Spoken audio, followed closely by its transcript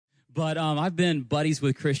But I've been buddies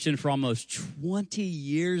with Christian for almost 20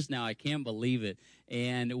 years now. I can't believe it.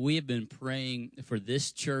 And we have been praying for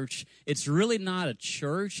this church. It's really not a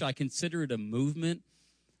church. I consider it a movement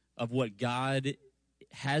of what God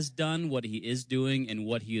has done, what he is doing, and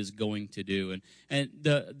what he is going to do. And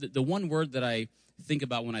the one word that I think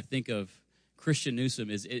about when I think of Christian Newsom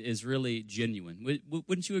is really genuine.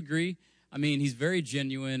 Wouldn't you agree? I mean, he's very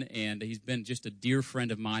genuine, and he's been just a dear friend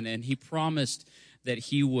of mine, and he promised that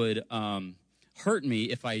he would hurt me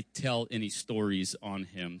if I tell any stories on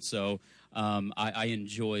him. So I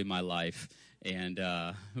enjoy my life, and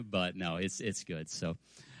but no, it's good. So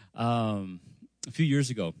a few years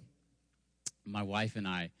ago, my wife and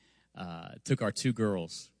I took our two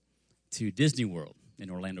girls to Disney World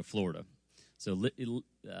in Orlando, Florida. So we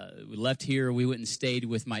left here. We went and stayed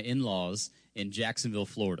with my in-laws in Jacksonville,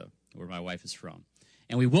 Florida, where my wife is from.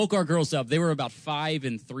 And we woke our girls up. They were about 5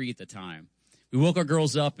 and 3 at the time. We woke our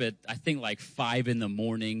girls up at, I think, like 5 in the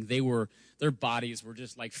morning. Their bodies were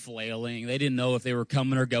just like flailing. They didn't know if they were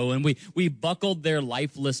coming or going. We buckled their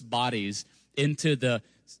lifeless bodies into the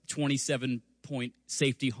 27-point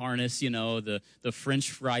safety harness, the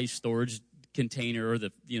French fry storage container, or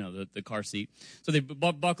the car seat. So they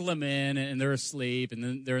buckle them in, and they're asleep, and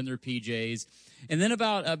then they're in their PJs. And then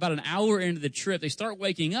about an hour into the trip, they start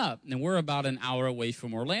waking up, and we're about an hour away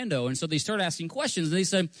from Orlando. And so they start asking questions, and they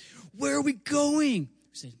said, "Where are we going?"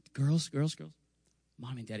 We said, girls,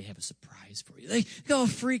 Mommy and Daddy have a surprise for you. They go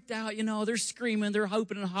freaked out, they're screaming, they're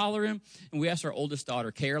hoping and hollering. And we asked our oldest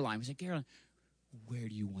daughter, Caroline, we said, "Caroline, where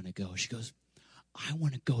do you want to go?" She goes, "I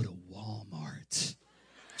want to go to Walmart."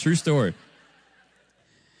 True story.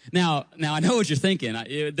 Now I know what you're thinking.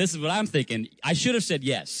 This is what I'm thinking. I should have said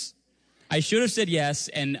yes.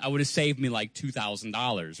 And I would have saved me like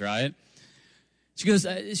 $2,000, right? She goes,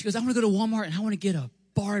 "I want to go to Walmart and I want to get a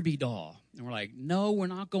Barbie doll." And we're like, "No, we're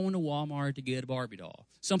not going to Walmart to get a Barbie doll.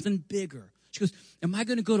 Something bigger." She goes, "Am I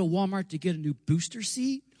going to go to Walmart to get a new booster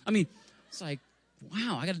seat?" I mean, it's like,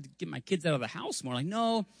 wow, I got to get my kids out of the house more. Like,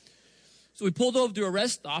 no. So we pulled over to a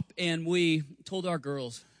rest stop and we told our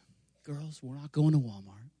girls, we're not going to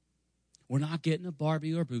Walmart. We're not getting a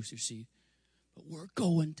Barbie or a booster seat, but we're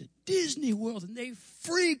going to Disney World. And they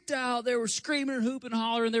freaked out. They were screaming and hooping and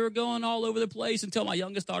hollering. They were going all over the place until my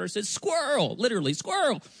youngest daughter said, "Squirrel," literally,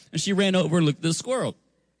 "squirrel." And she ran over and looked at the squirrel.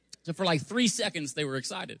 So for like 3 seconds, they were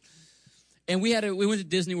excited. And we went to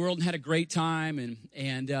Disney World and had a great time.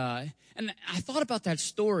 And I thought about that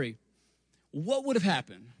story. What would have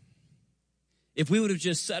happened if we would have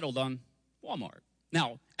just settled on Walmart?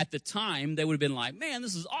 Now, at the time, they would have been like, "Man,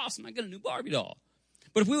 this is awesome. I got a new Barbie doll."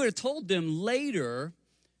 But if we would have told them later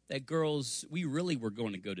that, "Girls, we really were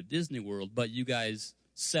going to go to Disney World, but you guys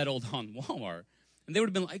settled on Walmart," and they would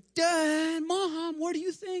have been like, "Dad, Mom, what are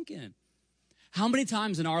you thinking?" How many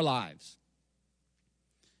times in our lives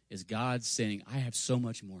is God saying, "I have so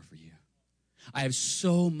much more for you. I have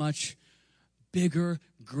so much bigger,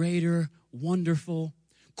 greater, wonderful.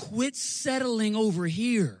 Quit settling over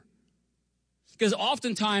here." Because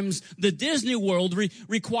oftentimes the Disney World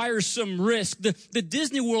requires some risk. The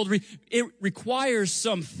Disney World, it requires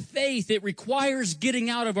some faith. It requires getting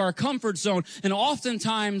out of our comfort zone. And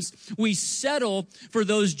oftentimes we settle for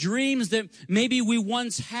those dreams that maybe we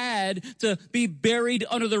once had to be buried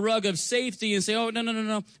under the rug of safety and say, "Oh,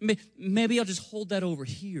 no. Maybe I'll just hold that over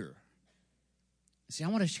here." See, I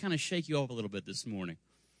want to kind of shake you up a little bit this morning.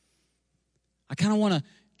 I kind of want to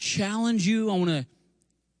challenge you. I want to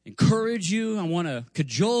encourage you. I want to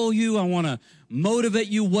cajole you. I want to motivate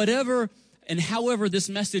you. Whatever and however this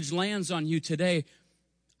message lands on you today,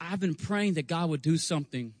 I've been praying that God would do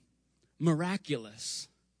something miraculous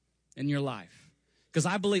in your life. Because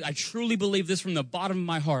I truly believe this from the bottom of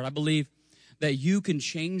my heart. I believe that you can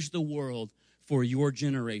change the world for your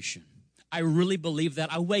generation. I really believe that.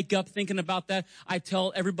 I wake up thinking about that. I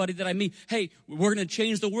tell everybody that I meet, "Hey, we're going to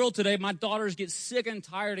change the world today." My daughters get sick and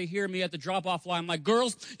tired of hearing me at the drop-off line. I'm like,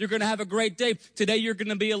 "Girls, you're going to have a great day. Today you're going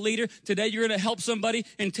to be a leader. Today you're going to help somebody.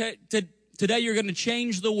 And today you're going to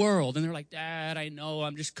change the world." And they're like, "Dad, I know.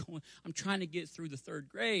 I'm trying to get through the 3rd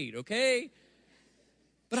grade, okay?"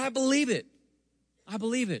 But I believe it. I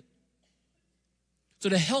believe it. So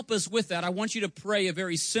to help us with that, I want you to pray a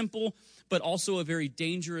very simple but also a very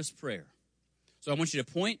dangerous prayer. So I want you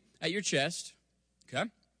to point at your chest, okay,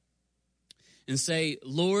 and say,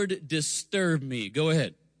 "Lord, disturb me." Go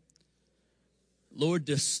ahead. Lord,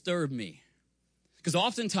 disturb me. Because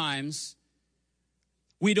oftentimes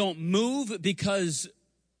we don't move because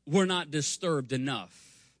we're not disturbed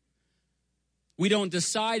enough. We don't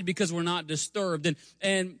decide because we're not disturbed.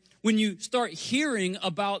 And when you start hearing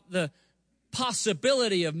about the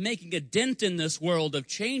possibility of making a dent in this world, of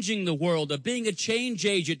changing the world, of being a change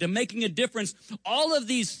agent, of making a difference, all of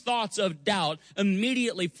these thoughts of doubt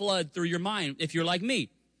immediately flood through your mind if you're like me.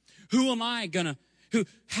 Who am I gonna,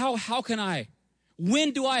 how can I?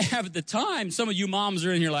 When do I have the time? Some of you moms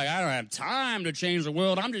are in here like, I don't have time to change the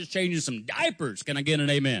world. I'm just changing some diapers. Can I get an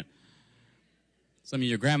amen? Some of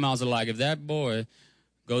your grandmas are like, if that boy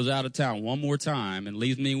goes out of town one more time and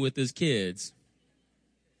leaves me with his kids.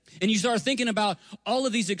 And you start thinking about all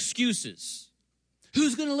of these excuses.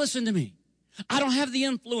 Who's going to listen to me? I don't have the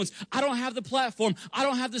influence. I don't have the platform. I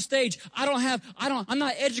don't have the stage. I'm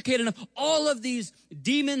not educated enough. All of these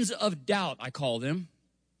demons of doubt, I call them.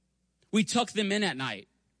 We tuck them in at night.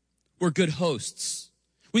 We're good hosts.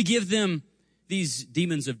 We give them, these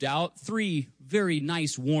demons of doubt, 3 very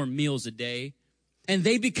nice warm meals a day, and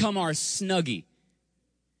they become our Snuggie.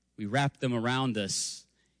 We wrap them around us,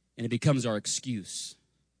 and it becomes our excuse.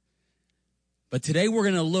 But today we're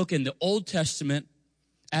going to look in the Old Testament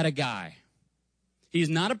at a guy. He's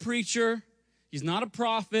not a preacher. He's not a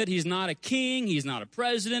prophet. He's not a king. He's not a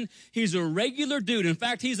president. He's a regular dude. In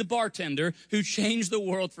fact, he's a bartender who changed the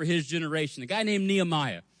world for his generation, a guy named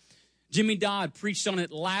Nehemiah. Jimmy Dodd preached on it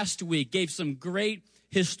last week, gave some great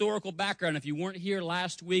historical background. If you weren't here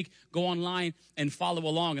last week, go online and follow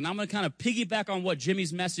along. And I'm going to kind of piggyback on what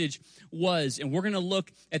Jimmy's message was, and we're going to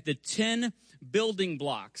look at the 10 building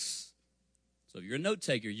blocks. So if you're a note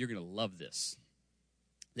taker, you're going to love this.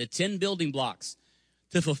 The 10 building blocks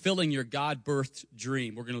to fulfilling your God-birthed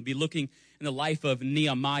dream. We're going to be looking in the life of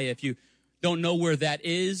Nehemiah. If you don't know where that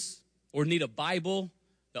is or need a Bible,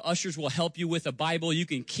 the ushers will help you with a Bible. You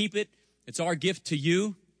can keep it. It's our gift to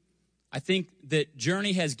you. I think that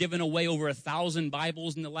Journey has given away over 1,000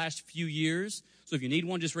 Bibles in the last few years. So if you need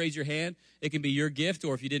one, just raise your hand. It can be your gift,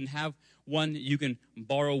 or if you didn't have one, you can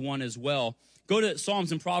borrow one as well. Go to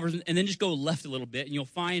Psalms and Proverbs, and then just go left a little bit, and you'll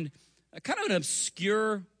find a kind of an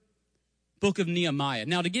obscure book of Nehemiah.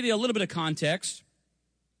 Now, to give you a little bit of context,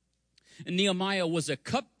 Nehemiah was a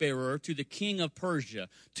cupbearer to the king of Persia,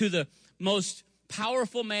 to the most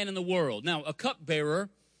powerful man in the world. Now, a cupbearer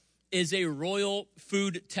is a royal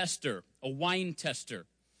food tester, a wine tester.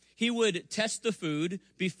 He would test the food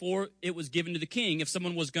before it was given to the king. If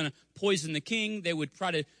someone was going to poison the king, they would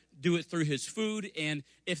try to do it through his food, and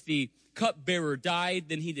if the cupbearer died,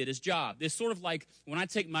 then he did his job. It's sort of like when I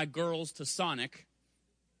take my girls to Sonic,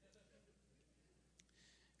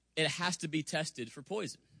 it has to be tested for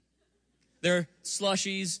poison. They're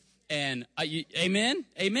slushies, and amen.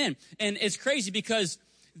 And it's crazy because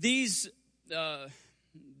these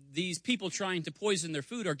people trying to poison their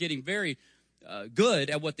food are getting very good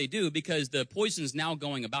at what they do, because the poison is now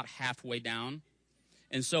going about halfway down.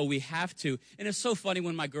 And so we have to, and it's so funny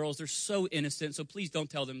when my girls, they're so innocent, so please don't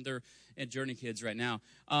tell them they're at Journey Kids right now.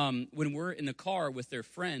 When we're in the car with their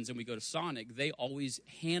friends and we go to Sonic, they always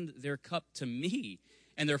hand their cup to me.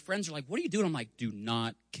 And their friends are like, what are you doing? I'm like, do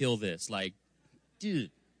not kill this. Like,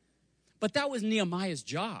 dude. But that was Nehemiah's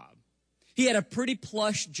job. He had a pretty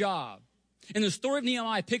plush job. And the story of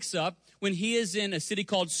Nehemiah picks up when he is in a city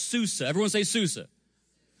called Susa. Everyone say Susa.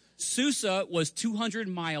 Susa was 200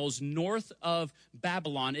 miles north of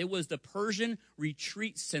Babylon. It was the Persian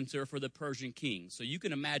retreat center for the Persian king. So you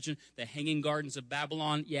can imagine the Hanging Gardens of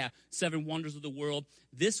Babylon. Yeah, 7 wonders of the world.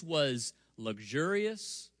 This was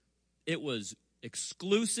luxurious. It was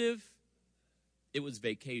exclusive. It was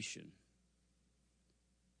vacation.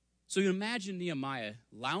 So you imagine Nehemiah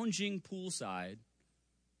lounging poolside,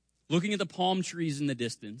 looking at the palm trees in the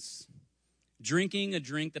distance, drinking a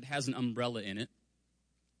drink that has an umbrella in it,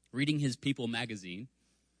 reading his People magazine,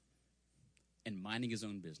 and minding his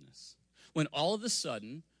own business. When all of a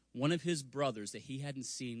sudden, one of his brothers that he hadn't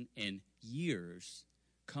seen in years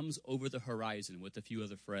comes over the horizon with a few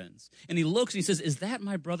other friends. And he looks and he says, is that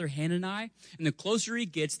my brother Hanani? And the closer he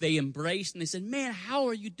gets, they embrace and they said, man, how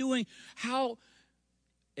are you doing? How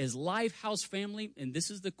is life? How's family? And this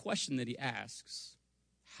is the question that he asks.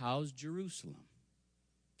 How's Jerusalem?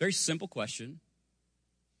 Very simple question.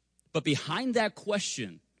 But behind that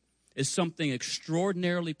question is something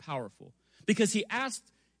extraordinarily powerful, because he asked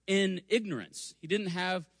in ignorance. He didn't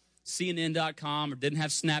have CNN.com or didn't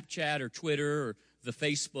have Snapchat or Twitter or the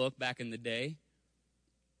Facebook back in the day.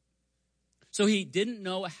 So he didn't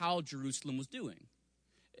know how Jerusalem was doing.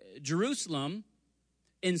 Jerusalem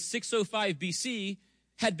in 605 BC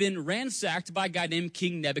had been ransacked by a guy named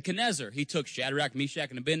King Nebuchadnezzar. He took Shadrach, Meshach,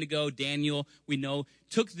 and Abednego, Daniel, we know,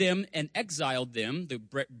 took them and exiled them, the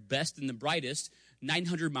best and the brightest,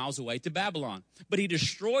 900 miles away to Babylon. But he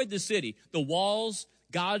destroyed the city, the walls,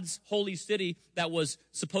 God's holy city that was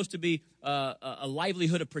supposed to be a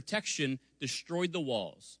livelihood of protection, destroyed the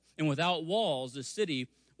walls. And without walls, the city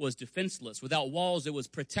was defenseless. Without walls, it was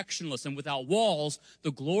protectionless. And without walls,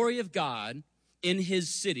 the glory of God in his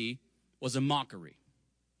city was a mockery.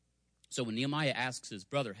 So when Nehemiah asks his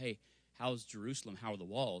brother, hey, how's Jerusalem? How are the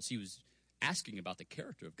walls? He was asking about the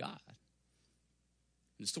character of God. And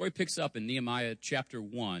the story picks up in Nehemiah chapter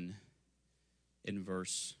 1 in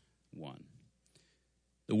verse 1.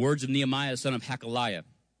 The words of Nehemiah, son of Hakaliah.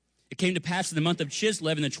 It came to pass in the month of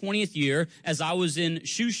Chislev in the 20th year, as I was in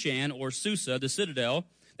Shushan, or Susa, the citadel,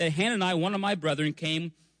 that Hanani, one of my brethren,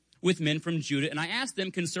 came with men from Judah, and I asked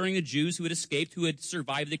them concerning the Jews who had escaped, who had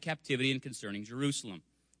survived the captivity, and concerning Jerusalem.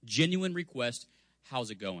 Genuine request, how's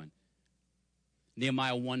it going?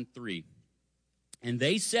 Nehemiah 1:3. And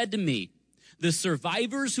they said to me, the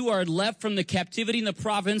survivors who are left from the captivity in the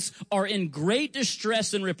province are in great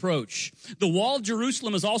distress and reproach. The wall of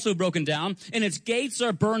Jerusalem is also broken down, and its gates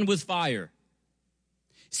are burned with fire.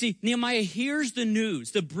 See, Nehemiah hears the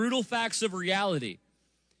news, the brutal facts of reality.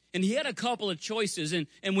 And he had a couple of choices. And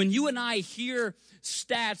when you and I hear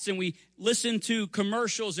stats and we listen to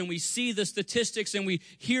commercials and we see the statistics and we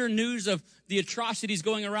hear news of the atrocities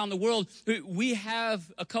going around the world, we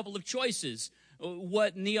have a couple of choices.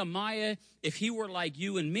 What Nehemiah, if he were like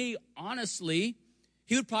you and me, honestly,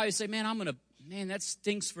 he would probably say, man, that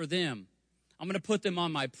stinks for them. I'm going to put them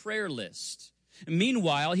on my prayer list. And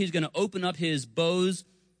meanwhile, he's going to open up his Bose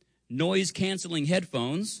noise-canceling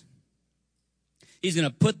headphones. He's going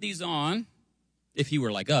to put these on, if he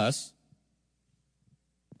were like us.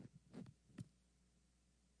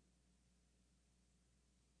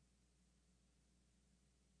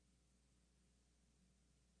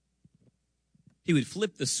 He would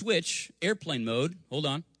flip the switch, airplane mode. Hold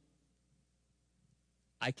on.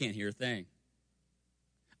 I can't hear a thing.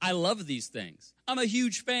 I love these things. I'm a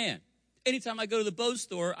huge fan. Anytime I go to the Bose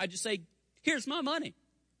store, I just say, here's my money.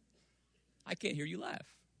 I can't hear you laugh.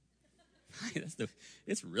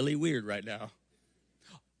 It's really weird right now.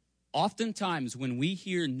 Oftentimes when we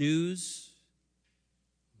hear news,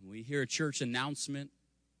 we hear a church announcement,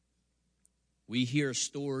 we hear a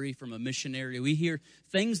story from a missionary, we hear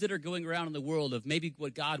things that are going around in the world of maybe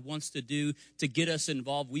what God wants to do to get us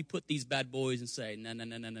involved. We put these bad boys and say, no.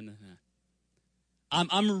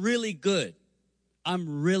 I'm really good.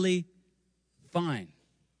 I'm really fine.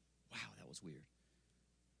 Wow, that was weird.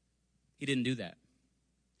 He didn't do that.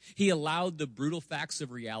 He allowed the brutal facts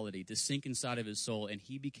of reality to sink inside of his soul, and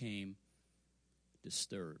he became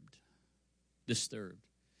disturbed. Disturbed.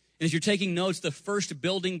 And as you're taking notes, the first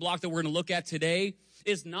building block that we're going to look at today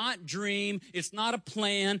is not dream, it's not a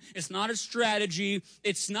plan, it's not a strategy,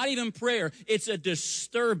 it's not even prayer. It's a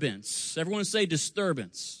disturbance. Everyone say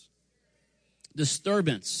disturbance.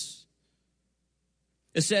 Disturbance.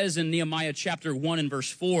 It says in Nehemiah chapter 1 and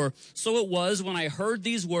verse 4, so it was when I heard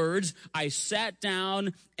these words, I sat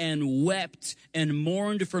down and wept and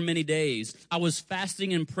mourned for many days. I was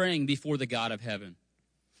fasting and praying before the God of heaven.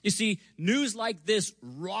 You see, news like this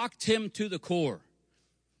rocked him to the core.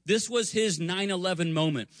 This was his 9/11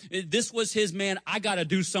 moment. This was his, man, I got to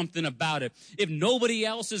do something about it. If nobody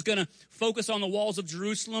else is going to focus on the walls of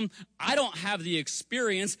Jerusalem, I don't have the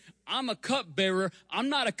experience. I'm a cupbearer. I'm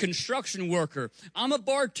not a construction worker. I'm a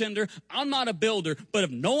bartender. I'm not a builder. But if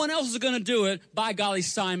no one else is going to do it, by golly,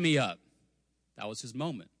 sign me up. That was his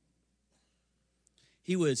moment.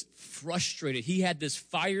 He was frustrated. He had this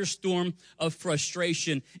firestorm of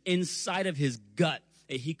frustration inside of his gut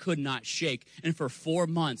that he could not shake. And for 4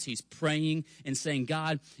 months, he's praying and saying,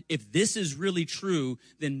 God, if this is really true,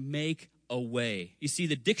 then make a way. You see,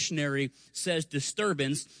 the dictionary says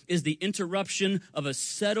disturbance is the interruption of a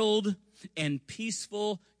settled and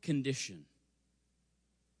peaceful condition.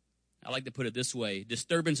 I like to put it this way.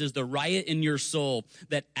 Disturbance is the riot in your soul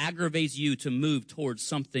that aggravates you to move towards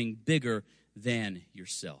something bigger than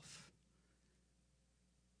yourself.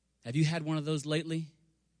 Have you had one of those lately?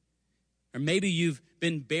 Or maybe you've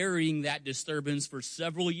been burying that disturbance for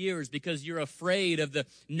several years because you're afraid of the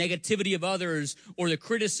negativity of others or the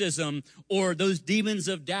criticism or those demons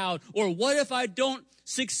of doubt. Or what if I don't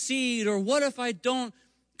succeed? Or what if I don't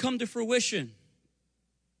come to fruition?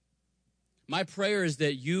 My prayer is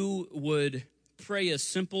that you would pray a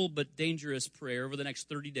simple but dangerous prayer over the next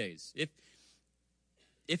 30 days.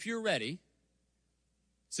 If you're ready,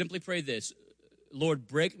 simply pray this: Lord,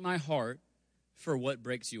 break my heart for what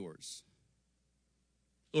breaks yours.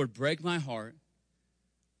 Lord, break my heart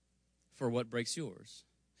for what breaks yours.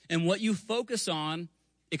 And what you focus on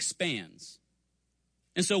expands.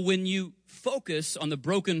 And so when you focus on the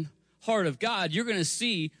broken heart of God, you're going to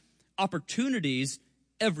see opportunities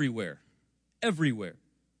everywhere. Everywhere.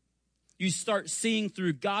 You start seeing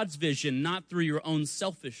through God's vision, not through your own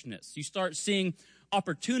selfishness. You start seeing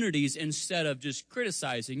opportunities instead of just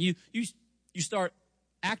criticizing. You start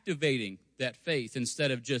activating that faith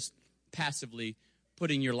instead of just passively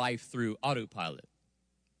putting your life through autopilot.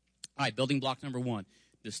 All right, building block number 1,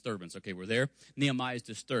 disturbance. Okay, we're there. Nehemiah is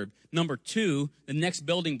disturbed. Number 2, the next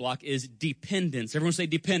building block is dependence. Everyone say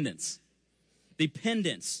dependence.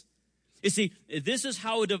 Dependence. You see, this is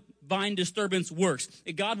how a divine disturbance works.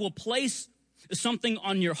 God will place something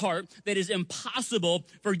on your heart that is impossible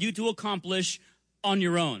for you to accomplish on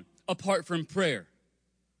your own, apart from prayer.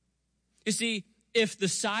 You see, if the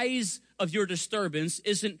size of your disturbance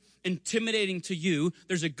isn't intimidating to you,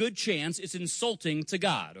 there's a good chance it's insulting to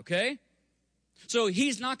God, okay? So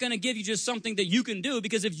he's not going to give you just something that you can do,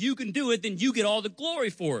 because if you can do it, then you get all the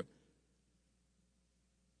glory for it.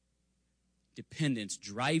 Dependence,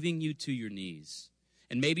 driving you to your knees.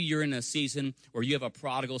 And maybe you're in a season where you have a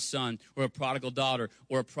prodigal son or a prodigal daughter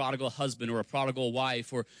or a prodigal husband or a prodigal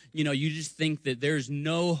wife, or, you just think that there's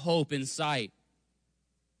no hope in sight.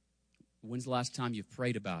 When's the last time you've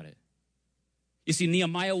prayed about it? You see,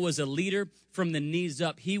 Nehemiah was a leader from the knees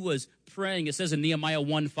up. He was praying. It says in Nehemiah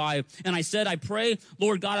 1:5, and I said, I pray,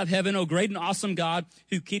 Lord God of heaven, O great and awesome God,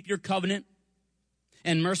 who keep your covenant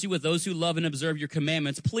and mercy with those who love and observe your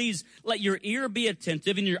commandments. Please let your ear be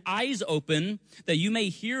attentive and your eyes open, that you may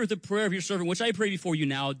hear the prayer of your servant, which I pray before you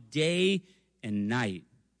now, day and night.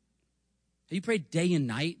 Have you prayed day and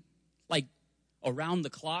night? Like around the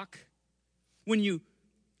clock? When you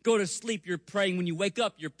go to sleep, you're praying. When you wake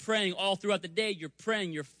up, you're praying. All throughout the day, you're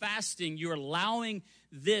praying. You're fasting. You're allowing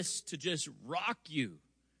this to just rock you.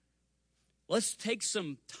 Let's take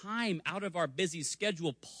some time out of our busy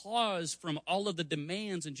schedule, pause from all of the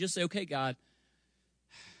demands, and just say, okay, God,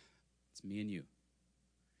 it's me and you.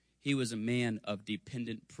 He was a man of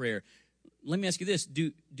dependent prayer. Let me ask you this.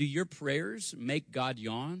 Do your prayers make God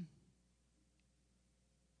yawn?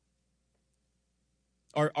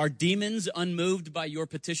 Are demons unmoved by your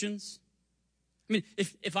petitions? I mean,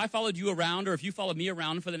 if I followed you around, or if you followed me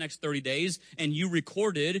around for the next 30 days, and you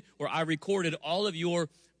recorded, or I recorded all of your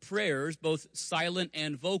prayers, both silent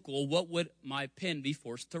and vocal, what would my pen be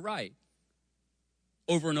forced to write?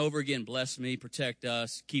 Over and over again, bless me, protect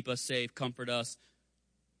us, keep us safe, comfort us.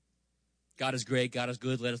 God is great, God is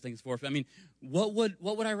good, let us thank us for it. I mean, what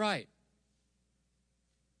would I write?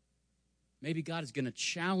 Maybe God is going to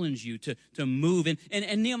challenge you to move.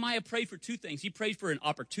 And Nehemiah prayed for 2 things. He prayed for an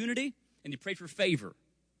opportunity, and he prayed for favor.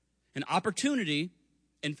 An opportunity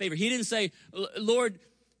and favor. He didn't say, Lord,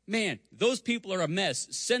 man, those people are a mess.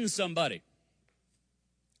 Send somebody.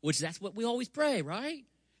 Which that's what we always pray, right?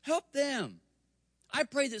 Help them. I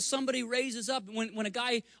pray that somebody raises up. When a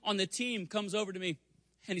guy on the team comes over to me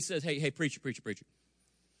and he says, hey, preacher.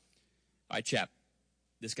 All right, chap,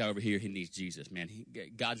 this guy over here, he needs Jesus, man.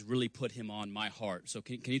 God's really put him on my heart. So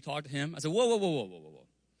can you talk to him? I said, whoa.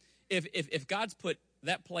 If God's put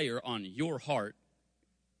that player on your heart,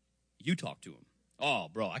 you talk to him. Oh,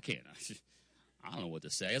 bro, I can't. I don't know what to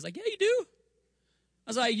say. I was like, yeah, you do. I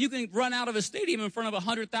was like, you can run out of a stadium in front of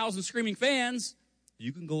 100,000 screaming fans.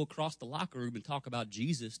 You can go across the locker room and talk about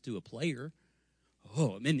Jesus to a player.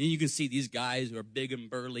 Oh, and then you can see these guys who are big and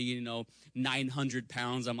burly, 900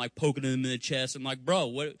 pounds. I'm like poking them in the chest. I'm like, bro,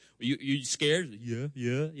 what? You scared?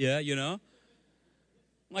 Yeah, I'm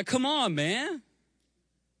like, come on, man.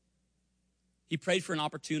 He prayed for an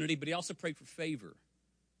opportunity, but he also prayed for favor.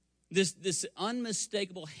 This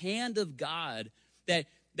unmistakable hand of God that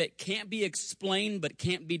can't be explained but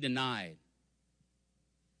can't be denied.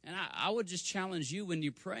 And I would just challenge you when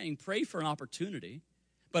you're praying, pray for an opportunity,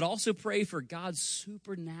 but also pray for God's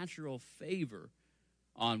supernatural favor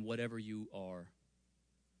on whatever you are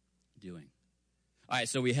doing. All right,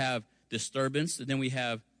 so we have disturbance, and then we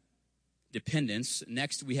have dependence.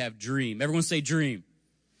 Next, we have dream. Everyone say dream.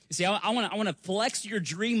 You see, I want to flex your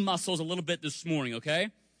dream muscles a little bit this morning, okay?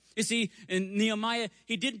 You see, in Nehemiah,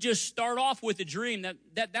 he didn't just start off with a dream.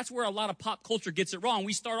 That's where a lot of pop culture gets it wrong.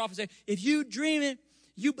 We start off and say, if you dream it,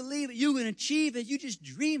 you believe it, you can achieve it, you just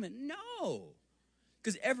dream it. No,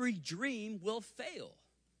 because every dream will fail.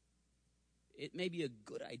 It may be a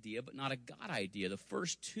good idea, but not a God idea. The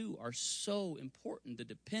first 2 are so important, the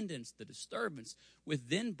dependence, the disturbance, with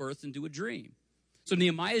then birth into a dream. So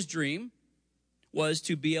Nehemiah's dream was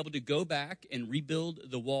to be able to go back and rebuild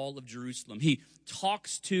the wall of Jerusalem. He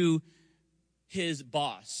talks to his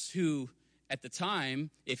boss, who at the time,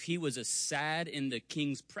 if he was sad in the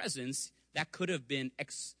king's presence, that could have been,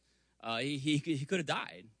 he could have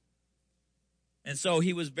died. And so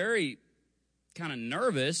he was very kind of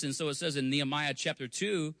nervous. And so it says in Nehemiah chapter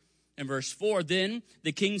 2 and verse 4, then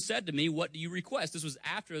the king said to me, what do you request? This was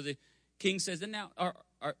after the king says, and now,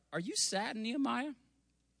 are you sad, Nehemiah?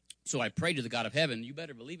 So I prayed to the God of heaven. You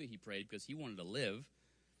better believe it, he prayed, because he wanted to live.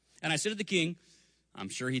 And I said to the king, I'm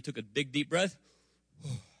sure he took a big, deep breath.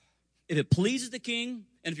 If it pleases the king,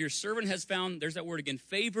 and if your servant has found, there's that word again,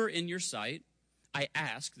 favor in your sight, I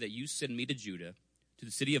ask that you send me to Judah, to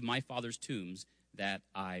the city of my father's tombs, that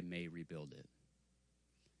I may rebuild it.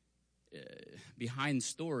 Behind the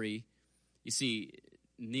story, you see,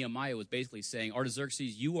 Nehemiah was basically saying,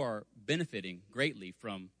 Artaxerxes, you are benefiting greatly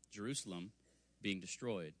from Jerusalem being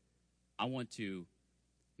destroyed. I want to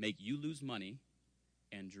make you lose money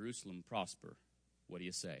and Jerusalem prosper. What do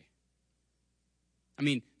you say? I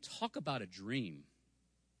mean, talk about a dream.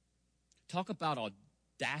 Talk about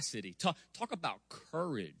audacity. Talk about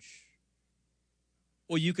courage.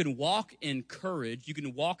 Well, you can walk in courage. You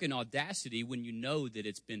can walk in audacity when you know that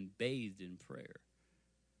it's been bathed in prayer.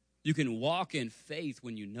 You can walk in faith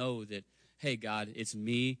when you know that, hey, God, it's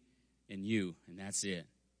me and you, and that's it.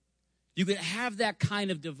 You can have that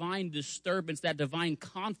kind of divine disturbance, that divine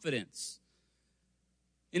confidence.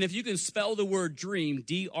 And if you can spell the word dream,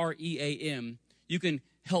 D-R-E-A-M, you can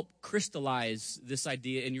help crystallize this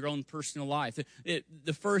idea in your own personal life.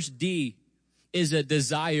 The first D is a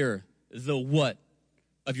desire, the what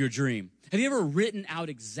of your dream. Have you ever written out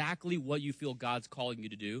exactly what you feel God's calling you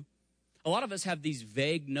to do? A lot of us have these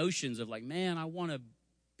vague notions of like, man, I want to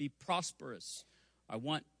be prosperous. I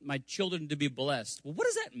want my children to be blessed. Well, what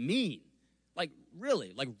does that mean? Like,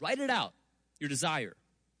 really, like write it out, your desire.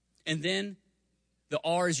 And then the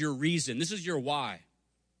R is your reason. This is your why.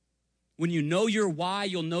 When you know your why,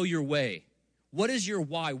 you'll know your way. What is your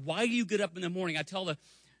why? Why do you get up in the morning? I tell the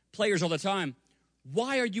players all the time,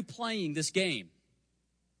 why are you playing this game?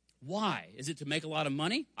 Why? Is it to make a lot of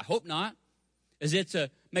money? I hope not. Is it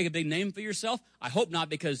to make a big name for yourself? I hope not,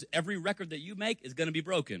 because every record that you make is going to be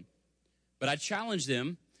broken. But I challenge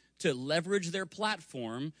them to leverage their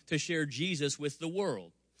platform to share Jesus with the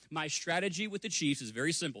world. My strategy with the Chiefs is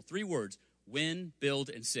very simple. 3 words: win, build,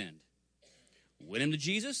 and send. Win them to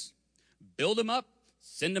Jesus, build them up,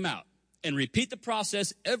 send them out. And repeat the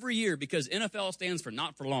process every year, because NFL stands for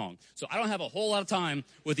not for long. So I don't have a whole lot of time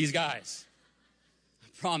with these guys. I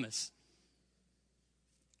promise.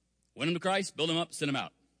 Win them to Christ, build them up, send them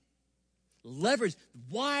out. Leverage.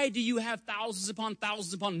 Why do you have thousands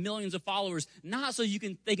upon millions of followers? Not so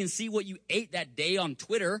they can see what you ate that day on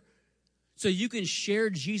Twitter, so you can share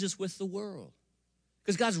Jesus with the world.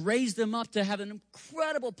 Because God's raised them up to have an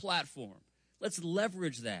incredible platform. Let's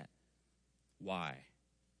leverage that. Why?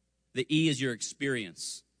 The E is your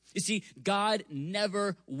experience. You see, God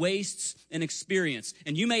never wastes an experience.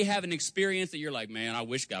 And you may have an experience that you're like, man, I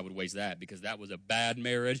wish God would waste that, because that was a bad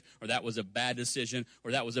marriage, or that was a bad decision,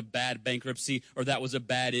 or that was a bad bankruptcy, or that was a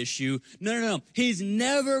bad issue. No. He's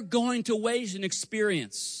never going to waste an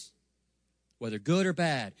experience, whether good or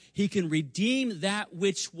bad. He can redeem that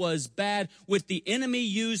which was bad. With the enemy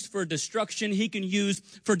used for destruction, he can use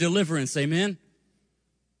for deliverance. Amen?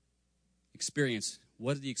 Experience.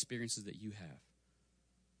 What are the experiences that you have?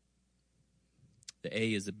 The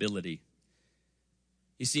A is ability.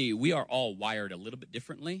 You see, we are all wired a little bit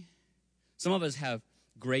differently. Some of us have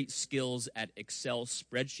great skills at Excel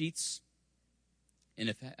spreadsheets.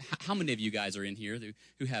 And how many of you guys are in here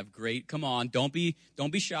who have great? Come on, don't be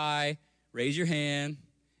shy. Raise your hand.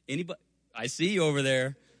 Anybody? I see you over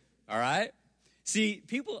there. All right. See,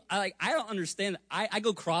 people, I don't understand. I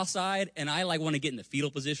go cross-eyed, and I want to get in the fetal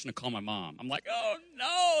position to call my mom. I'm like, oh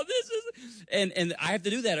no, this is, and I have to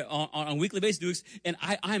do that on a weekly basis. And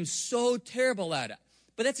I'm so terrible at it.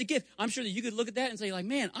 But that's a gift. I'm sure that you could look at that and say, like,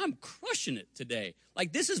 man, I'm crushing it today.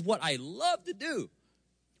 Like, this is what I love to do.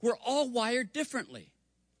 We're all wired differently.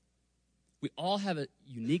 We all have a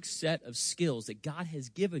unique set of skills that God has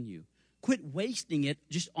given you. Quit wasting it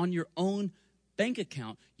just on your own bank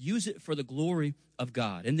account. Use it for the glory of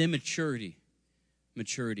God. And then maturity.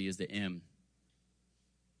 Maturity is the M.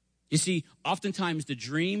 You see, oftentimes the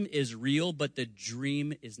dream is real, but the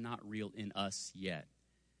dream is not real in us yet.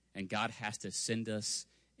 And God has to send us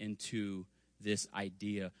into this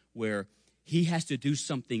idea where he has to do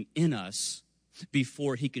something in us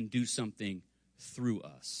before he can do something through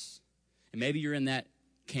us. And maybe you're in that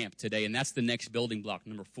camp today, and that's the next building block,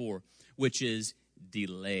 number 4, which is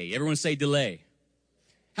delay. Everyone say delay.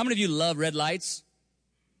 How many of you love red lights?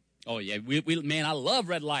 Oh, yeah, man, I love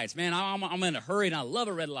red lights. Man, I'm in a hurry, and I love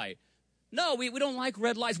a red light. No, we don't like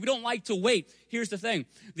red lights. We don't like to wait. Here's the thing.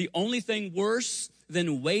 The only thing worse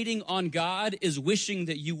than waiting on God is wishing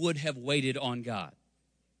that you would have waited on God.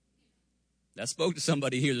 That spoke to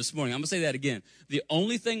somebody here this morning. I'm going to say that again. The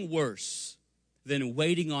only thing worse then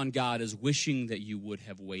waiting on God is wishing that you would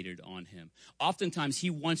have waited on him. Oftentimes, he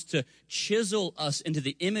wants to chisel us into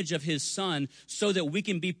the image of his son so that we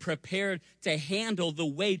can be prepared to handle the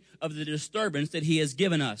weight of the disturbance that he has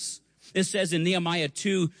given us. It says in Nehemiah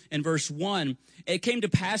 2 and verse 1, it came to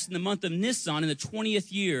pass in the month of Nisan in the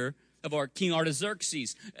 20th year of our King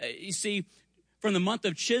Artaxerxes. You see, from the month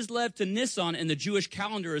of Chislev to Nisan in the Jewish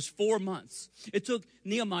calendar is 4 months. It took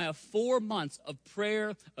Nehemiah 4 months of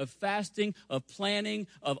prayer, of fasting, of planning,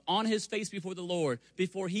 of on his face before the Lord,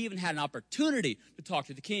 before he even had an opportunity to talk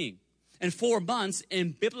to the king. And 4 months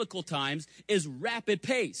in biblical times is rapid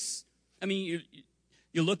pace. I mean,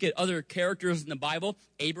 you look at other characters in the Bible.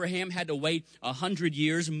 Abraham had to wait 100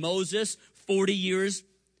 years. Moses, 40 years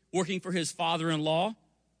working for his father-in-law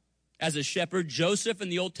as a shepherd. Joseph in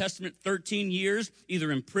the Old Testament, 13 years,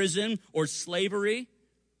 either in prison or slavery.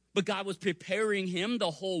 But God was preparing him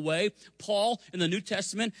the whole way. Paul in the New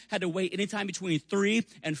Testament had to wait anytime between 3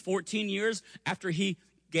 and 14 years after he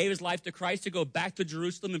gave his life to Christ to go back to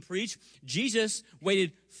Jerusalem and preach. Jesus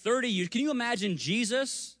waited 30 years. Can you imagine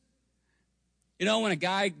Jesus? You know, when a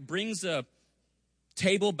guy brings a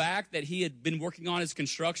table back that he had been working on his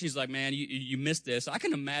construction, he's like, man, you missed this. I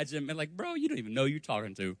can imagine him, like, bro, you don't even know who you're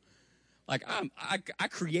talking to. Like, I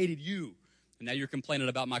created you, and now you're complaining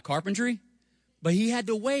about my carpentry? But he had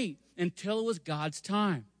to wait until it was God's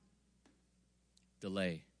time.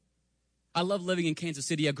 Delay. I love living in Kansas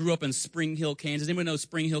City. I grew up in Spring Hill, Kansas. Anybody know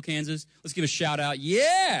Spring Hill, Kansas? Let's give a shout out.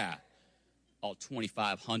 Yeah! All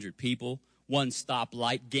 2,500 people. One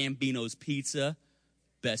stoplight, Gambino's Pizza.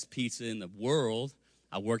 Best pizza in the world.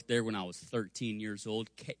 I worked there when I was 13 years old.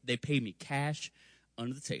 They paid me cash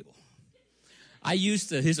under the table.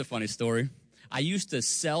 Here's a funny story. I used to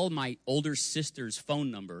sell my older sister's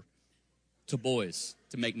phone number to boys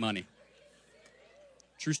to make money.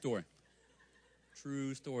 True story.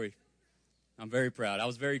 True story. I'm very proud. I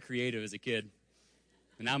was very creative as a kid.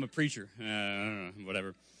 And now I'm a preacher.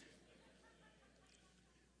 Whatever.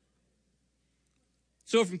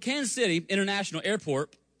 So from Kansas City International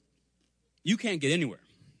Airport, you can't get anywhere.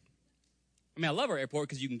 I mean, I love our airport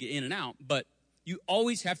because you can get in and out, but you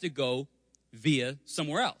always have to go via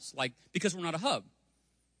somewhere else, like because we're not a hub.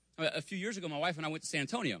 A few years ago, my wife and I went to San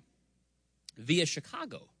Antonio via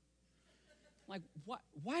Chicago. Like,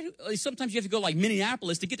 why? Sometimes you have to go like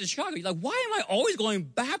Minneapolis to get to Chicago. You're like, why am I always going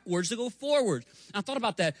backwards to go forward? And I thought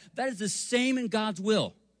about that. That is the same in God's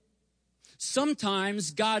will.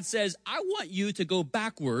 Sometimes God says, I want you to go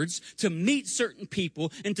backwards to meet certain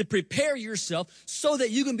people and to prepare yourself so that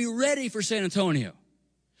you can be ready for San Antonio.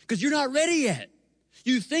 Because you're not ready yet.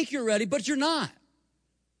 You think you're ready, but you're not.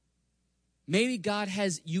 Maybe God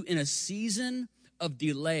has you in a season of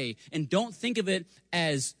delay, and don't think of it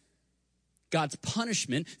as God's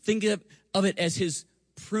punishment. Think of it as his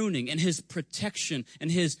pruning and his protection and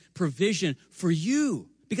his provision for you,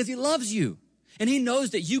 because he loves you. And he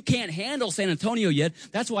knows that you can't handle San Antonio yet.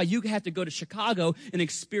 That's why you have to go to Chicago and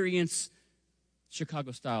experience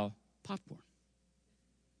Chicago-style popcorn.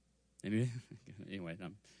 Anyway,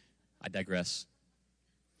 I digress.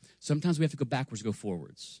 Sometimes we have to go backwards to go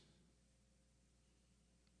forwards.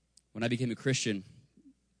 When I became a Christian,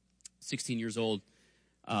 16 years old,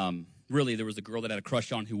 really there was a girl that I had a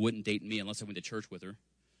crush on who wouldn't date me unless I went to church with her.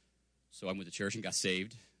 So I went to church and got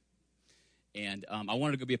saved. And I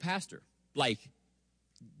wanted to go be a pastor, like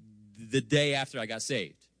the day after I got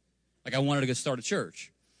saved. Like I wanted to go start a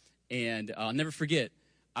church. And I'll never forget,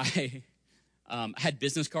 I had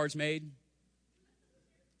business cards made,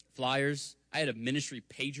 flyers. I had a ministry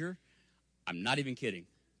pager. I'm not even kidding.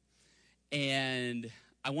 And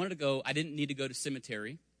I wanted to go. I didn't need to go to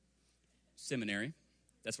seminary.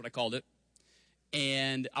 That's what I called it.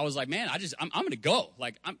 And I was like, man, I'm going to go.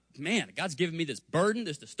 Like, God's given me this burden,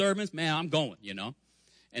 this disturbance. Man, I'm going, you know.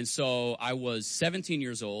 And so I was 17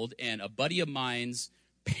 years old, and a buddy of mine's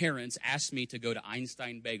parents asked me to go to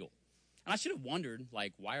Einstein Bagel. And I should have wondered,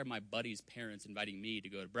 like, why are my buddy's parents inviting me to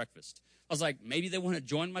go to breakfast? I was like, maybe they want to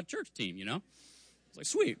join my church team, you know? I was like,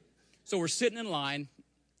 sweet. So we're sitting in line,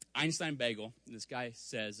 Einstein Bagel, and this guy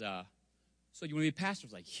says, so you want to be a pastor? I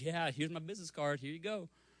was like, yeah, here's my business card. Here you go.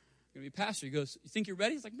 You're going to be a pastor. He goes, you think you're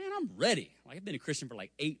ready? He's like, man, I'm ready. Like, I've been a Christian for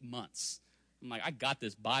like 8 months. I'm like, I got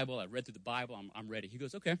this Bible. I read through the Bible. I'm ready. He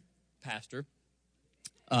goes, okay, pastor.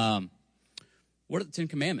 What are the 10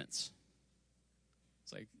 Commandments?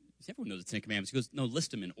 It's like, everyone knows the 10 Commandments. He goes, no,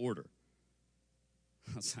 list them in order.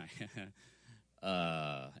 I was like,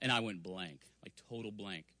 and I went blank, like total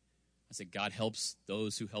blank. I said, God helps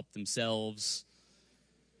those who help themselves.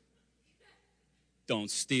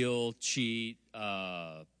 Don't steal, cheat.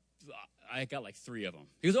 I got like 3 of them.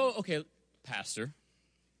 He goes, oh, okay, pastor.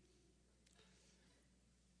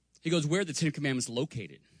 He goes, where are the Ten Commandments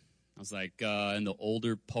located? I was like, in the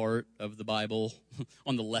older part of the Bible,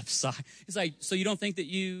 on the left side. He's like, so you don't think that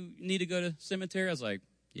you need to go to cemetery? I was like,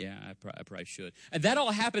 yeah, I probably should. And that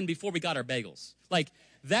all happened before we got our bagels. Like,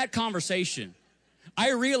 that conversation,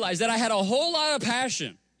 I realized that I had a whole lot of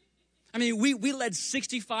passion. I mean, we led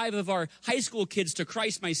 65 of our high school kids to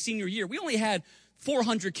Christ my senior year. We only had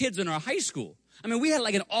 400 kids in our high school. I mean, we had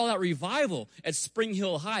like an all-out revival at Spring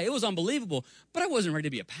Hill High. It was unbelievable, but I wasn't ready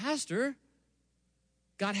to be a pastor.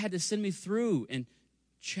 God had to send me through and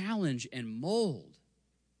challenge and mold.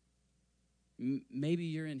 Maybe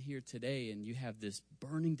you're in here today and you have this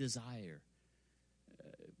burning desire.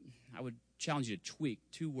 I would challenge you to tweak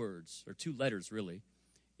 2 words, or 2 letters really.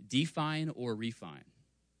 Define or refine.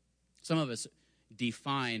 Some of us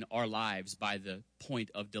define our lives by the point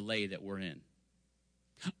of delay that we're in.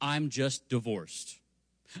 I'm just divorced.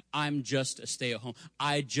 I'm just a stay-at-home.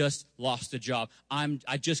 I just lost a job.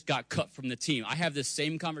 I just got cut from the team. I have this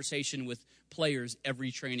same conversation with players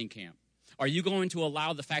every training camp. Are you going to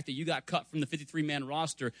allow the fact that you got cut from the 53-man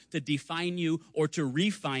roster to define you or to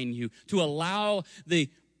refine you, to allow the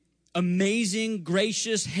amazing,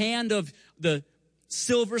 gracious hand of the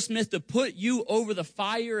silversmith to put you over the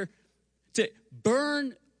fire, to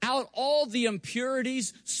burn out all the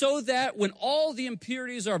impurities, so that when all the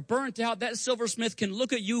impurities are burnt out, that silversmith can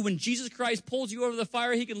look at you. When Jesus Christ pulls you over the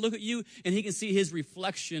fire, he can look at you and he can see his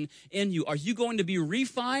reflection in you. Are you going to be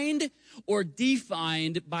refined or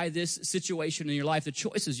defined by this situation in your life? The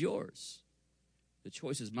choice is yours. The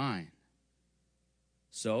choice is mine.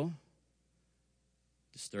 So,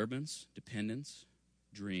 disturbance, dependence,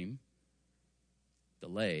 dream,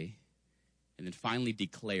 delay, and then finally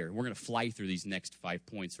declare. We're going to fly through these next 5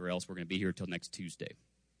 points, or else we're going to be here until next Tuesday.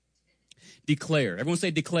 Declare. Everyone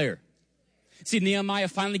say declare. See, Nehemiah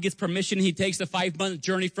finally gets permission. He takes the 5-month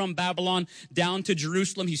journey from Babylon down to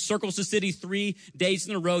Jerusalem. He circles the city 3 days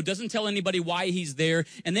in a row, doesn't tell anybody why he's there.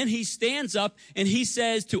 And then he stands up and he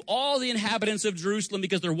says to all the inhabitants of Jerusalem,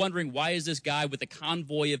 because they're wondering, why is this guy with a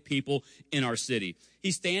convoy of people in our city?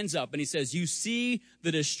 He stands up and he says, you see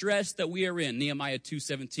the distress that we are in, Nehemiah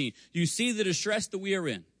 2:17. You see the distress that we are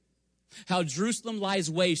in, how Jerusalem lies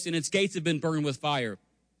waste and its gates have been burned with fire.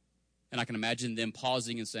 And I can imagine them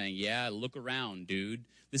pausing and saying, yeah, look around, dude.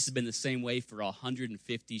 This has been the same way for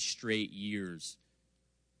 150 straight years.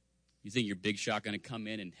 You think your big shot going to come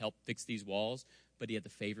in and help fix these walls? But he had the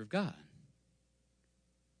favor of God.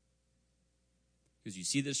 Because you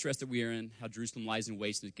see the distress that we are in, how Jerusalem lies in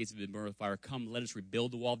waste, and the gates have been burned with fire. Come, let us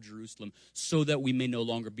rebuild the wall of Jerusalem so that we may no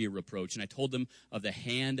longer be a reproach. And I told them of the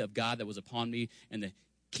hand of God that was upon me and the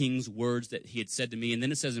king's words that he had said to me. And then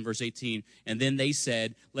it says in verse 18, and then they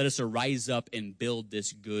said, let us arise up and build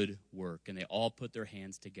this good work. And they all put their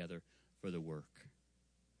hands together for the work.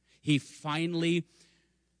 He finally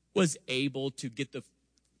was able to get the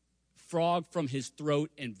frog from his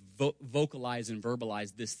throat and vocalize and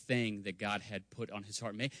verbalize this thing that God had put on his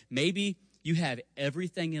heart. Maybe you have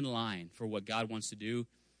everything in line for what God wants to do,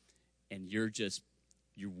 and you're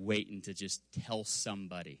waiting to just tell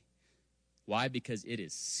somebody. Why? Because it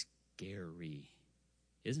is scary,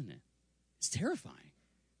 isn't it? It's terrifying.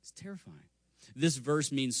 It's terrifying. This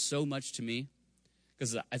verse means so much to me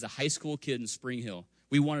because as a high school kid in Spring Hill,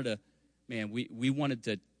 we wanted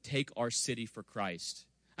to take our city for Christ.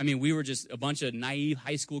 I mean, we were just a bunch of naive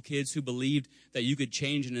high school kids who believed that you could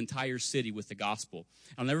change an entire city with the gospel.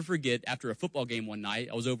 I'll never forget, after a football game one night,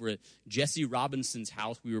 I was over at Jesse Robinson's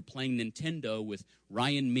house. We were playing Nintendo with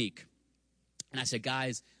Ryan Meek. And I said,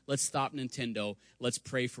 guys, let's stop Nintendo. Let's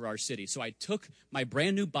pray for our city. So I took my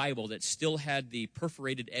brand new Bible that still had the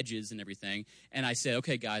perforated edges and everything, and I said,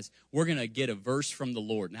 okay, guys, we're going to get a verse from the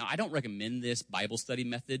Lord. Now, I don't recommend this Bible study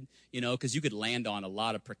method, because you could land on a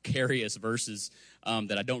lot of precarious verses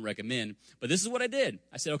that I don't recommend. But this is what I did.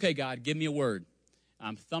 I said, okay, God, give me a word.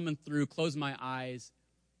 I'm thumbing through, close my eyes,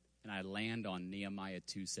 and I land on Nehemiah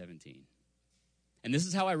 2:17. And this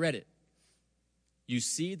is how I read it. You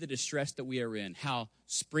see the distress that we are in, how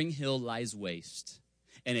Spring Hill lies waste,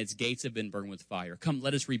 and its gates have been burned with fire. Come,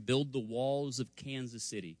 let us rebuild the walls of Kansas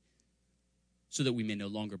City so that we may no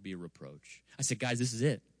longer be a reproach. I said, guys, this is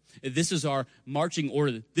it. This is our marching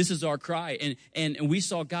order. This is our cry. And we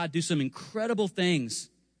saw God do some incredible things.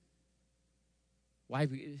 Why?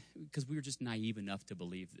 Because we were just naive enough to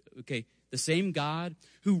believe. Okay, the same God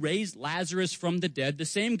who raised Lazarus from the dead, the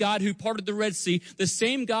same God who parted the Red Sea, the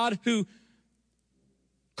same God who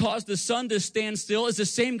caused the sun to stand still is the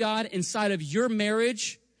same God inside of your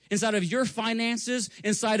marriage, inside of your finances,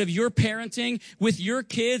 inside of your parenting, with your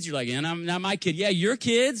kids. You're like, I'm not my kid. Yeah, your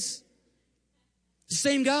kids. The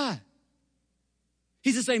same God.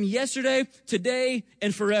 He's the same yesterday, today,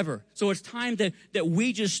 and forever. So it's time that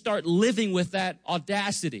we just start living with that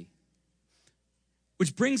audacity.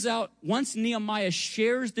 Which brings out, once Nehemiah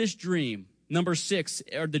shares this dream, number 6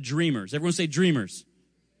 are the dreamers. Everyone say dreamers.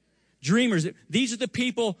 Dreamers. These are the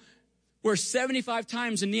people where 75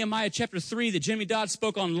 times in Nehemiah chapter 3 that Jimmy Dodd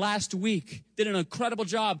spoke on last week, did an incredible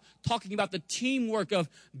job talking about the teamwork of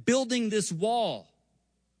building this wall.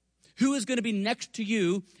 Who is going to be next to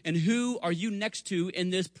you, and who are you next to in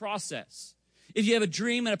this process? If you have a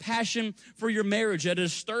dream and a passion for your marriage, a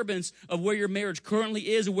disturbance of where your marriage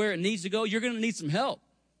currently is and where it needs to go, you're going to need some help.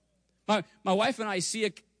 My wife and I see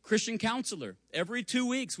a Christian counselor every 2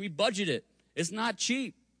 weeks. We budget it. It's not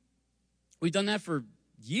cheap. We've done that for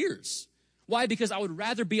years. Why? Because I would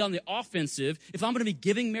rather be on the offensive. If I'm going to be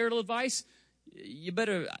giving marital advice,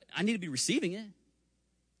 I need to be receiving it.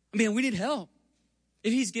 I mean, we need help.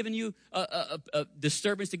 If he's giving you a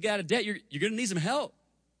disturbance to get out of debt, you're going to need some help.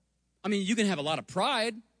 I mean, you can have a lot of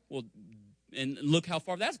pride, and look how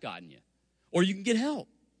far that's gotten you. Or you can get help.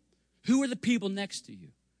 Who are the people next to you?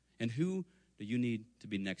 And who do you need to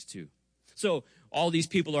be next to? So all these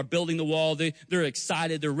people are building the wall. They're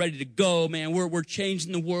excited. They're ready to go. Man, we're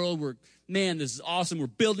changing the world. This is awesome. We're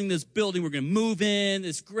building this building. We're going to move in.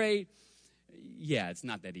 It's great. Yeah, it's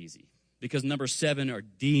not that easy. Because number 7 are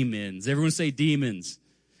demons. Everyone say demons.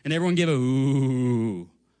 And everyone give a ooh.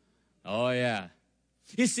 Oh, yeah.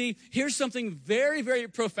 You see, here's something very, very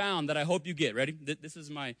profound that I hope you get. Ready? This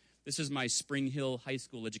is my Spring Hill High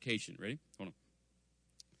School education. Ready? Hold on.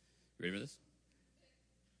 You ready for this?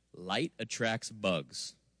 Light attracts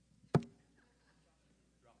bugs.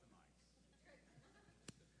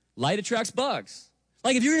 Light attracts bugs.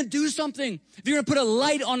 Like if you're going to do something, if you're going to put a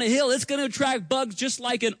light on a hill, it's going to attract bugs just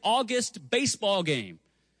like an August baseball game.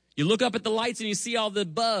 You look up at the lights and you see all the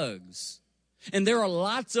bugs. And there are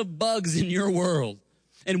lots of bugs in your world.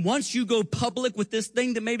 And once you go public with this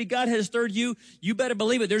thing that maybe God has stirred you, you better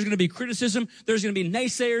believe it. There's going to be criticism. There's going to be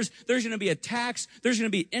naysayers. There's going to be attacks. There's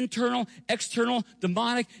going to be internal, external,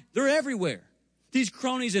 demonic. They're everywhere. These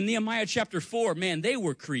cronies in Nehemiah chapter 4, man, they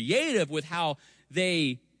were creative with how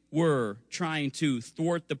they were trying to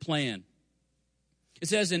thwart the plan. It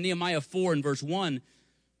says in Nehemiah 4 and verse 1,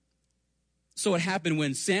 so it happened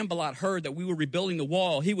when Sanballat heard that we were rebuilding the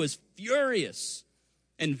wall, he was furious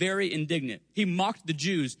and very indignant. He mocked the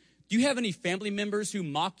Jews. Do you have any family members who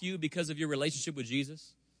mock you because of your relationship with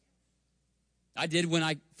Jesus? I did when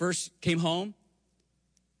I first came home.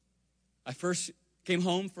 I first came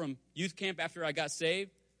home from youth camp after I got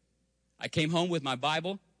saved. I came home with my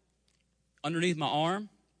Bible underneath my arm.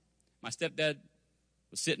 My stepdad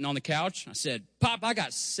was sitting on the couch. I said, Pop, I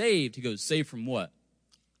got saved. He goes, saved from what?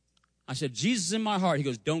 I said, Jesus is in my heart. He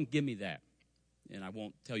goes, don't give me that. And I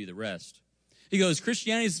won't tell you the rest. He goes,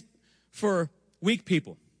 Christianity's for weak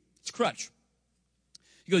people. It's a crutch.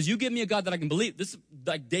 He goes, you give me a God that I can believe. This is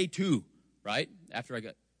like day 2, right? After I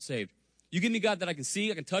got saved. You give me a God that I can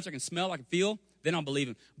see, I can touch, I can smell, I can feel. Then I'll believe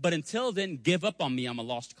him. But until then, give up on me. I'm a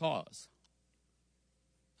lost cause.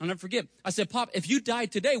 I'll never forget. I said, Pop, if you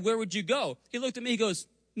died today, where would you go? He looked at me, he goes,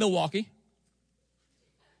 Milwaukee.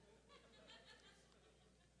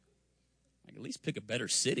 I can at least pick a better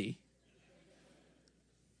city.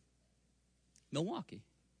 Milwaukee.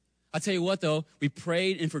 I tell you what, though, we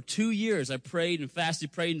prayed, and for 2 years, I prayed and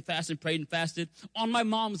fasted, prayed and fasted, prayed and fasted. On my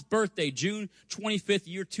mom's birthday, June 25th,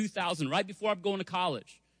 year 2000, right before I'm going to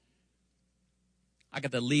college. I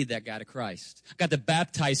got to lead that guy to Christ. I got to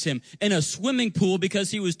baptize him in a swimming pool because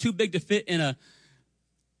he was too big to fit in a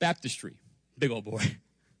baptistry. Big old boy.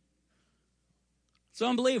 It's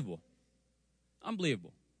unbelievable.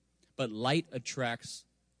 Unbelievable. But light attracts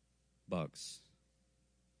bugs.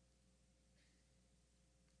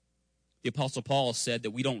 The Apostle Paul said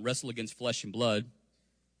that we don't wrestle against flesh and blood,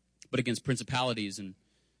 but against principalities and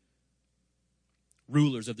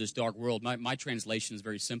rulers of this dark world. My translation is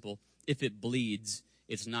very simple. If it bleeds,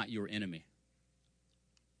 it's not your enemy.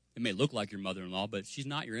 It may look like your mother-in-law, but she's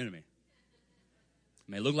not your enemy.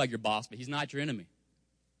 It may look like your boss, but he's not your enemy.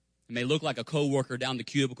 It may look like a coworker down the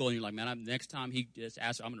cubicle, and you're like, man, next time he just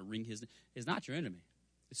asks, I'm going to ring his name. It's not your enemy.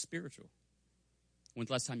 It's spiritual. When's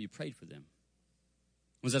the last time you prayed for them?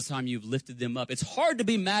 When's the last time you've lifted them up? It's hard to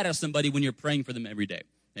be mad at somebody when you're praying for them every day.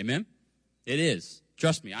 Amen? It is.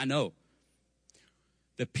 Trust me, I know.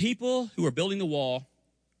 The people who are building the wall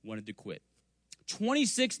wanted to quit.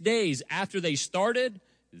 26 days after they started,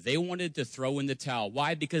 they wanted to throw in the towel.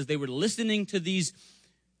 Why? Because they were listening to these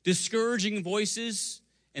discouraging voices,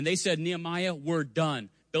 and they said, Nehemiah, we're done.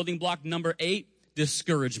 Building block number 8,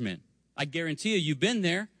 discouragement. I guarantee you've been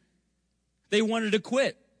there. They wanted to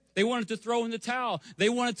quit. They wanted to throw in the towel. They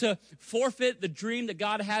wanted to forfeit the dream that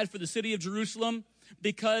God had for the city of Jerusalem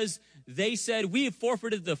because they said, we have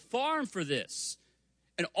forfeited the farm for this.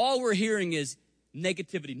 And all we're hearing is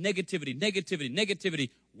negativity, negativity, negativity, negativity.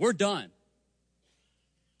 We're done.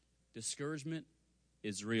 Discouragement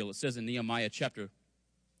is real. It says in Nehemiah chapter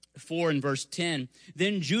 4 and verse 10,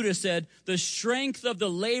 then Judah said, the strength of the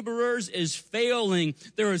laborers is failing.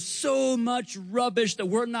 There is so much rubbish that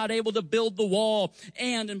we're not able to build the wall.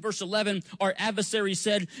 And in verse 11, our adversary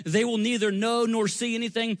said, they will neither know nor see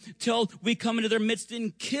anything till we come into their midst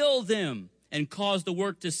and kill them and cause the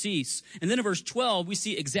work to cease. And then in verse 12, we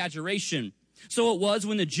see exaggeration. So it was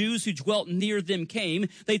when the Jews who dwelt near them came,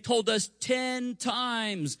 they told us 10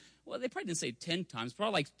 times. Well, they probably didn't say 10 times,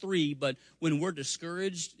 probably like 3, but when we're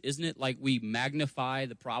discouraged, isn't it like we magnify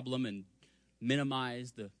the problem and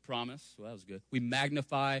minimize the promise? Well, that was good. We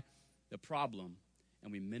magnify the problem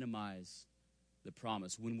and we minimize the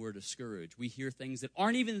promise when we're discouraged. We hear things that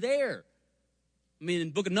aren't even there. I mean, in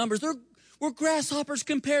the book of Numbers, we're grasshoppers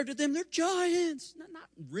compared to them. They're giants. Not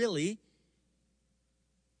really.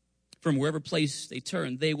 From wherever place they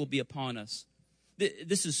turn, they will be upon us.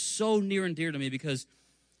 This is so near and dear to me because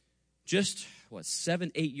just,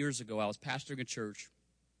 7, 8 years ago, I was pastoring a church,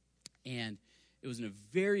 and it was in a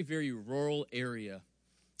very, very rural area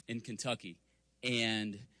in Kentucky.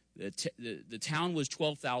 And the town was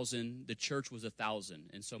 12,000, the church was 1,000.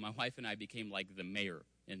 And so my wife and I became like the mayor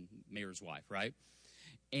and mayor's wife, right?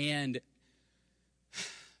 And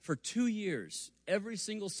for 2 years, every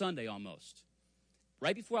single Sunday almost,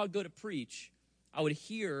 right before I would go to preach, I would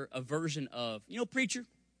hear a version of, preacher,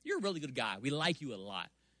 you're a really good guy. We like you a lot.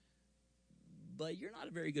 But you're not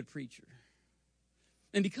a very good preacher.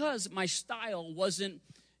 And because my style wasn't,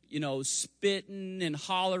 spitting and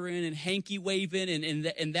hollering and hanky waving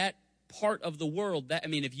and that part of the world,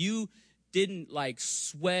 if you didn't like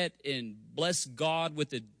sweat and bless God with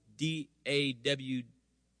the DAWGD,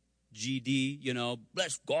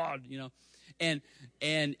 bless God, and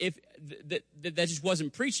if that just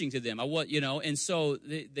wasn't preaching to them, and so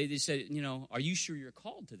they said, are you sure you're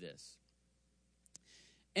called to this?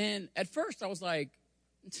 And at first I was like,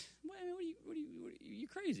 what are you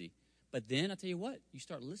crazy? But then I tell you what, you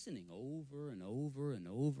start listening over and over and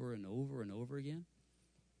over and over and over again.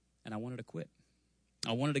 And I wanted to quit.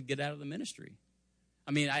 I wanted to get out of the ministry.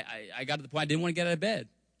 I got to the point I didn't want to get out of bed.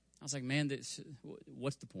 I was like, man,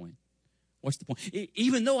 what's the point? What's the point?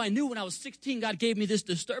 Even though I knew when I was 16, God gave me this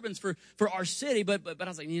disturbance for our city, but I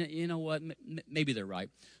was like, you know what? Maybe they're right.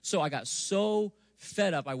 So I got so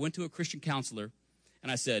fed up. I went to a Christian counselor.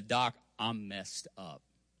 And I said, Doc, I'm messed up.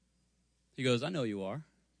 He goes, I know you are.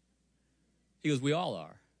 He goes, we all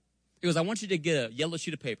are. He goes, I want you to get a yellow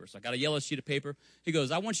sheet of paper. So I got a yellow sheet of paper. He goes,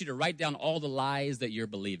 I want you to write down all the lies that you're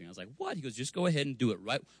believing. I was like, what? He goes, just go ahead and do it,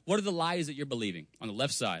 right? What are the lies that you're believing? On the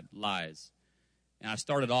left side, lies. And I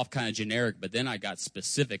started off kind of generic, but then I got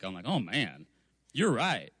specific. I'm like, oh, man, you're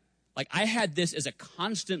right. Like I had this as a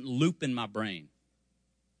constant loop in my brain.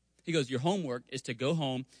 He goes, your homework is to go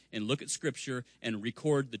home and look at Scripture and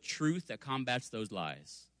record the truth that combats those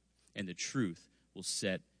lies. And the truth will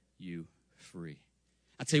set you free.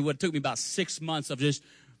 I'll tell you what, it took me about 6 months of just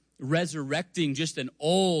resurrecting just an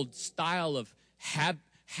old style of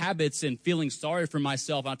habits and feeling sorry for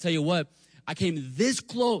myself. I'll tell you what, I came this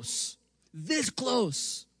close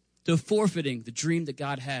to forfeiting the dream that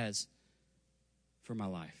God has for my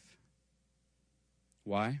life.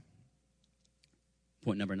 Why?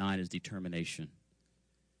 Point number 9 is determination.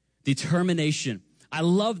 Determination. I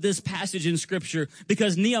love this passage in Scripture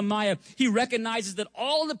because Nehemiah, he recognizes that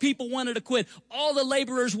all the people wanted to quit. All the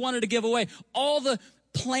laborers wanted to give away. All the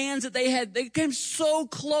plans that they had, they came so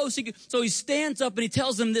close. So he stands up and he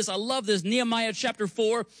tells them this. I love this. Nehemiah chapter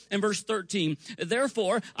 4 and verse 13.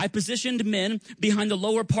 Therefore, I positioned men behind the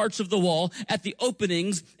lower parts of the wall at the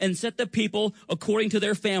openings and set the people according to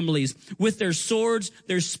their families with their swords,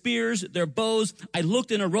 their spears, their bows. I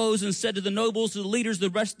looked and arose and said to the nobles, to the leaders, the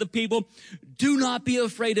rest of the people, do not be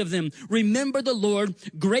afraid of them. Remember the Lord,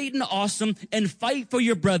 great and awesome, and fight for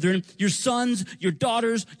your brethren, your sons, your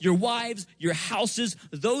daughters, your wives, your houses,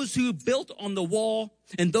 those who built on the wall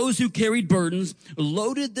and those who carried burdens,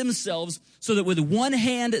 loaded themselves so that with one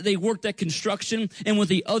hand they worked at construction and with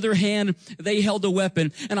the other hand they held a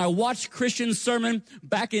weapon. And I watched Christian's sermon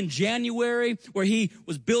back in January where he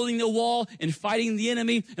was building the wall and fighting the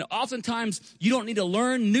enemy. And oftentimes you don't need to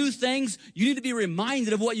learn new things. You need to be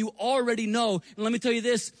reminded of what you already know. And let me tell you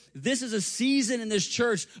this is a season in this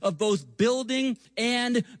church of both building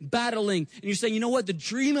and battling. And you're saying, you know what? The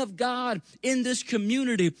dream of God in this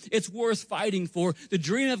community, it's worth fighting for. The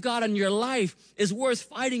dream of God on your life is worth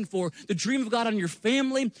fighting for. The dream of God on your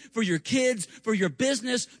family, for your kids, for your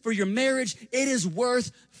business, for your marriage, it is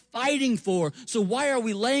worth fighting for. So why are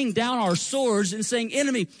we laying down our swords and saying,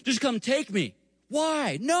 enemy, just come take me?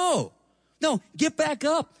 Why? No, get back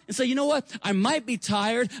up and say, you know what? I might be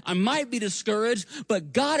tired. I might be discouraged,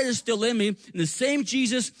 but God is still in me. And the same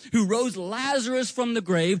Jesus who rose Lazarus from the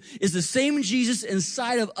grave is the same Jesus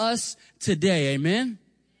inside of us today. Amen?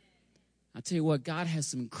 I tell you what, God has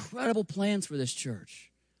some incredible plans for this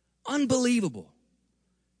church. Unbelievable.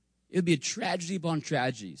 It would be a tragedy upon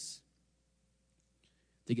tragedies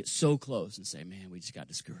to get so close and say, man, we just got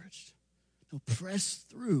discouraged. No, press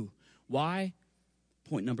through. Why?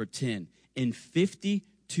 Point number 10. In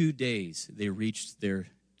 52 days, they reached their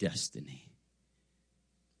destiny.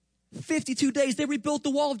 52 days, they rebuilt the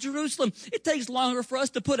wall of Jerusalem. It takes longer for us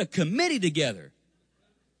to put a committee together.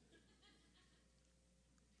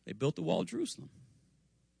 They built the wall of Jerusalem.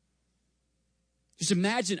 Just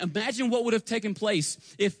imagine what would have taken place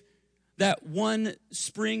if that one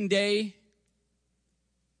spring day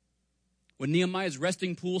when Nehemiah's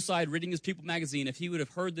resting poolside reading his People magazine, if he would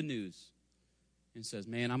have heard the news and says,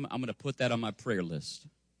 man, I'm going to put that on my prayer list.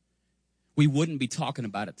 We wouldn't be talking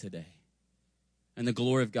about it today. And the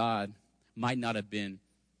glory of God might not have been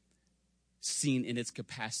seen in its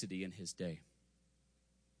capacity in his day.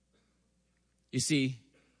 You see,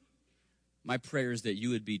 my prayer is that you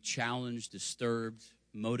would be challenged, disturbed,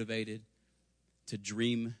 motivated to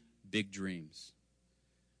dream big dreams.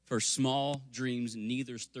 For small dreams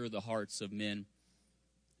neither stir the hearts of men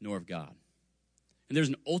nor of God. And there's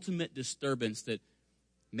an ultimate disturbance that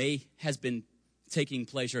has been taking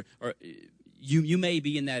place, or you may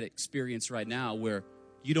be in that experience right now where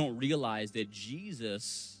you don't realize that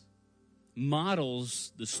Jesus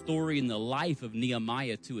models the story and the life of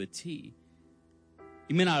Nehemiah to a T.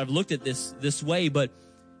 You may not have looked at this way, but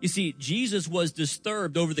you see, Jesus was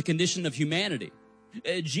disturbed over the condition of humanity.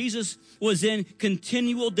 Jesus was in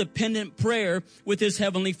continual dependent prayer with his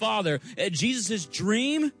heavenly Father. Jesus'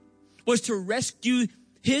 dream was to rescue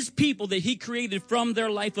his people that he created from their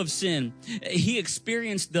life of sin. He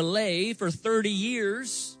experienced delay for 30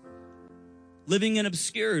 years, living in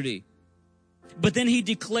obscurity. But then he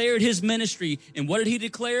declared his ministry. And what did he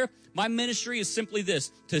declare? My ministry is simply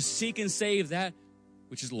this, to seek and save that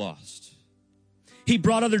which is lost. He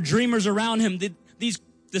brought other dreamers around him, these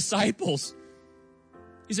disciples.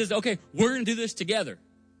 He says, okay, we're going to do this together.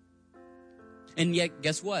 And yet,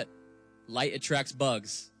 guess what? Light attracts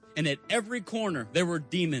bugs. And at every corner, there were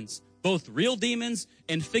demons, both real demons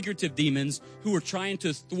and figurative demons, who were trying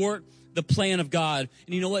to thwart the plan of God.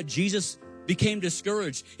 And you know what? Jesus became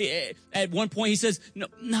discouraged. At one point, he says, no,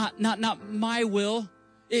 not my will.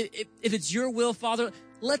 If it's your will, Father,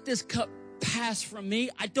 let this cup pass from me.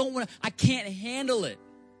 I can't handle it.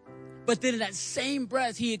 But then in that same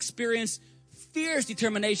breath, he experienced fierce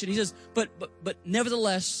determination. He says, but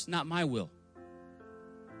nevertheless, not my will,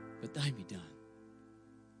 but thine be done.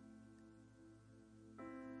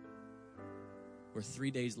 Where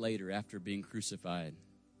 3 days later, after being crucified,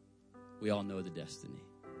 we all know the destiny.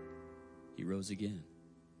 He rose again,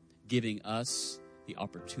 giving us the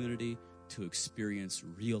opportunity to experience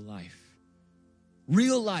real life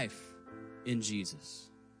in Jesus.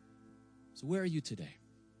 So where are you today?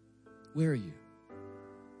 Where are you?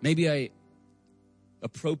 Maybe I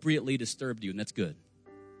appropriately disturbed you, and that's good.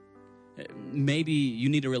 Maybe you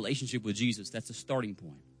need a relationship with Jesus. That's a starting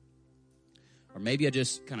point. Or maybe I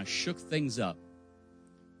just kind of shook things up.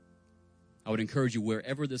 I would encourage you,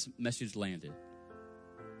 wherever this message landed,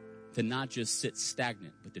 to not just sit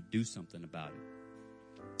stagnant, but to do something about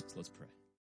it. So let's pray.